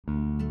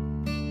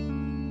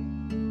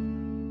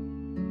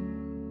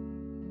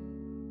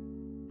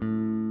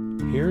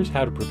here's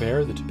how to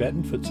prepare the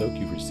Tibetan foot soak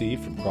you've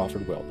received from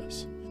Crawford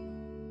Wellness.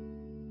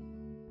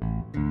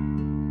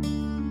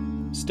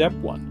 Step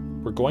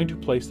 1. We're going to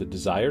place the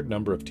desired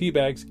number of tea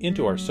bags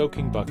into our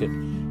soaking bucket.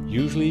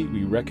 Usually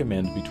we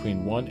recommend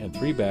between 1 and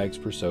 3 bags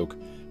per soak,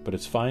 but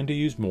it's fine to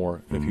use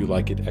more if you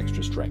like it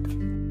extra strength.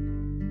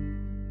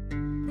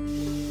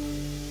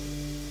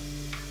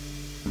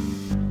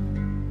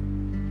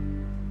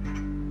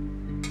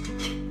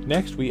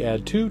 Next, we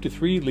add 2 to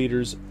 3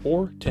 liters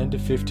or 10 to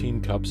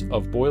 15 cups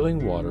of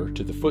boiling water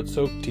to the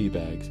foot-soaked tea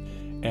bags,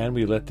 and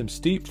we let them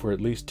steep for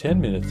at least 10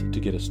 minutes to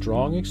get a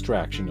strong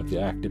extraction of the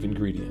active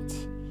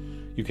ingredients.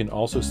 You can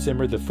also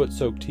simmer the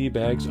foot-soaked tea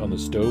bags on the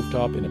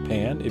stovetop in a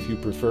pan if you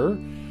prefer,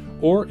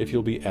 or if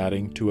you'll be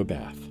adding to a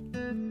bath.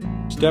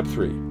 Step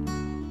 3.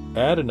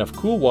 Add enough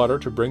cool water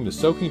to bring the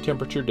soaking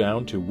temperature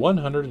down to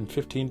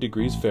 115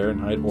 degrees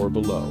Fahrenheit or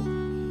below.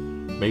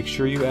 Make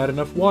sure you add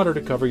enough water to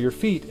cover your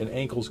feet and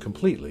ankles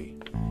completely.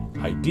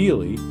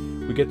 Ideally,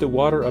 we get the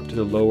water up to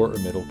the lower or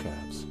middle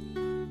calves.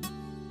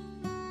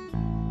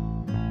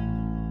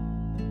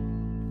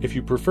 If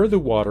you prefer the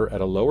water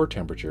at a lower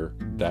temperature,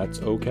 that's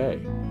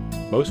okay.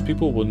 Most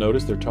people will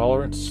notice their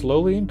tolerance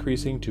slowly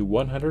increasing to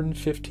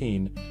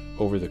 115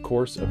 over the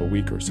course of a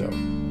week or so.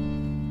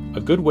 A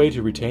good way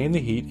to retain the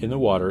heat in the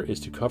water is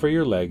to cover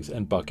your legs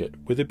and bucket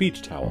with a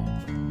beach towel.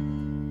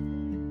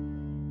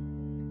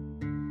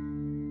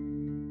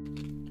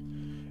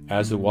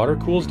 As the water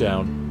cools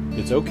down,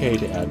 it's okay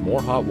to add more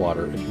hot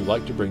water if you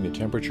like to bring the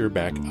temperature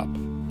back up.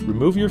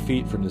 Remove your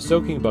feet from the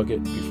soaking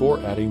bucket before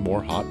adding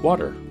more hot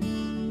water.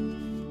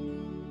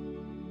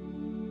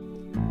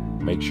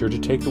 Make sure to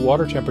take the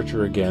water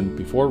temperature again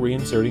before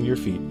reinserting your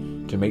feet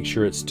to make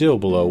sure it's still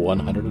below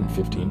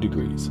 115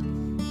 degrees.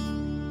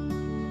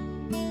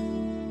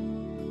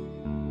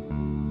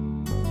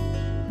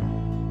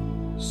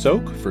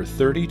 Soak for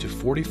 30 to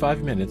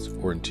 45 minutes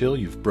or until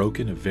you've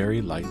broken a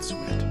very light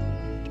sweat.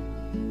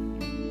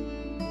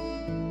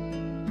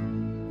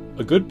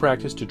 A good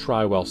practice to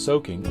try while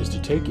soaking is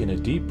to take in a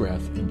deep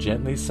breath and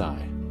gently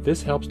sigh.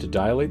 This helps to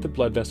dilate the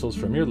blood vessels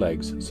from your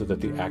legs so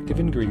that the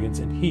active ingredients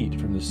and heat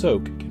from the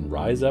soak can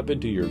rise up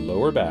into your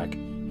lower back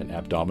and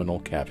abdominal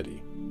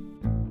cavity.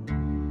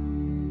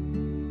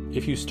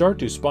 If you start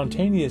to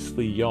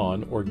spontaneously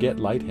yawn or get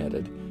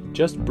lightheaded,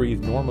 just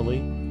breathe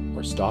normally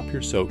or stop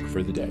your soak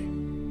for the day.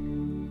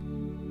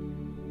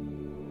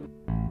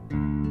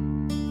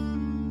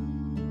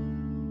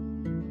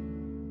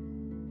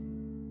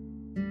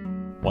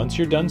 Once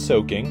you're done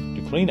soaking,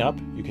 to clean up,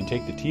 you can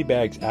take the tea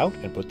bags out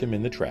and put them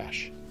in the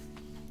trash.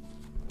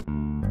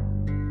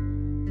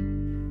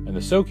 And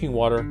the soaking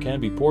water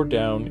can be poured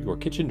down your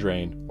kitchen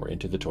drain or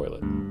into the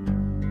toilet.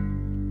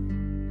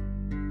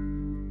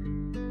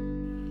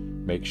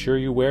 Make sure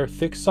you wear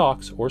thick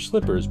socks or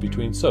slippers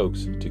between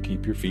soaks to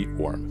keep your feet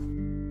warm.